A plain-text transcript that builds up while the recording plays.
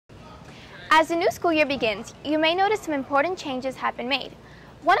As the new school year begins, you may notice some important changes have been made.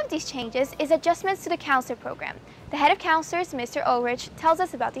 One of these changes is adjustments to the counselor program. The head of counselors, Mr. Ulrich, tells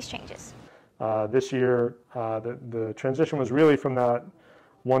us about these changes. This year, the transition was really from that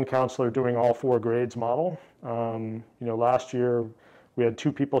one counselor doing all 4 grades model. Last year we had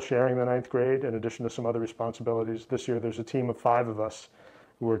 2 people sharing the 9th grade in addition to some other responsibilities. This year there's a team of 5 of us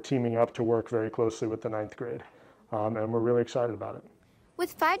who are teaming up to work very closely with the 9th grade, and we're really excited about it.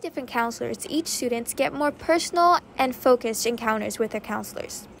 With 5 different counselors, each student get more personal and focused encounters with their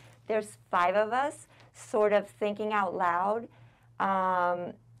counselors. There's 5 of us sort of thinking out loud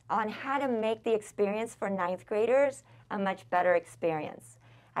on how to make the experience for 9th graders a much better experience.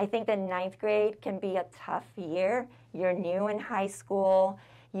 I think that 9th grade can be a tough year. You're new in high school.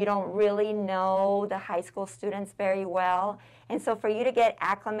 You don't really know the high school students very well. And so for you to get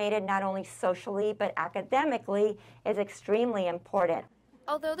acclimated not only socially but academically is extremely important.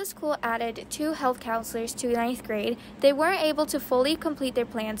 Although the school added 2 health counselors to 9th grade, they weren't able to fully complete their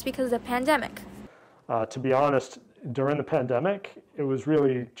plans because of the pandemic. To be honest, during the pandemic, it was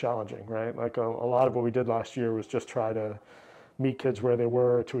really challenging, right? Like a lot of what we did last year was just try to meet kids where they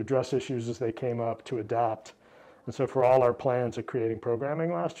were, to address issues as they came up, to adapt. And so for all our plans of creating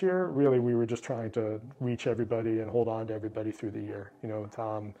programming last year, really we were just trying to reach everybody and hold on to everybody through the year.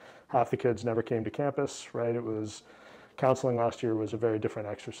 Half the kids never came to campus, right? Counseling last year was a very different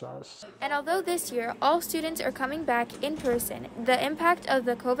exercise. And although this year all students are coming back in person, the impact of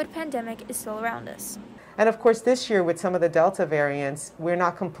the COVID pandemic is still around us. And of course this year with some of the Delta variants, we're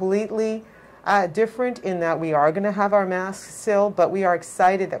not completely different in that we are going to have our masks still, but we are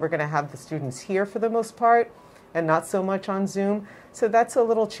excited that we're going to have the students here for the most part and not so much on Zoom. So that's a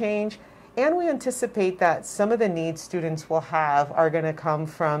little change. And we anticipate that some of the needs students will have are going to come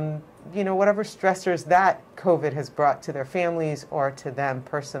from, whatever stressors that COVID has brought to their families or to them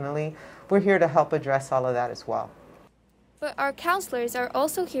personally. We're here to help address all of that as well. But our counselors are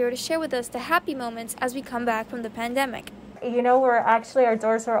also here to share with us the happy moments as we come back from the pandemic. Our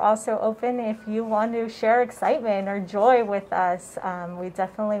doors are also open if you want to share excitement or joy with us. We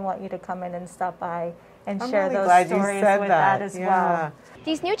definitely want you to come in and stop by and share those stories with that as well.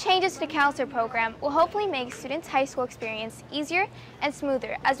 These new changes to the counselor program will hopefully make students' high school experience easier and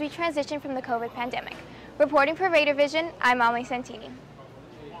smoother as we transition from the COVID pandemic. Reporting for Radar Vision, I'm Amelie Santini.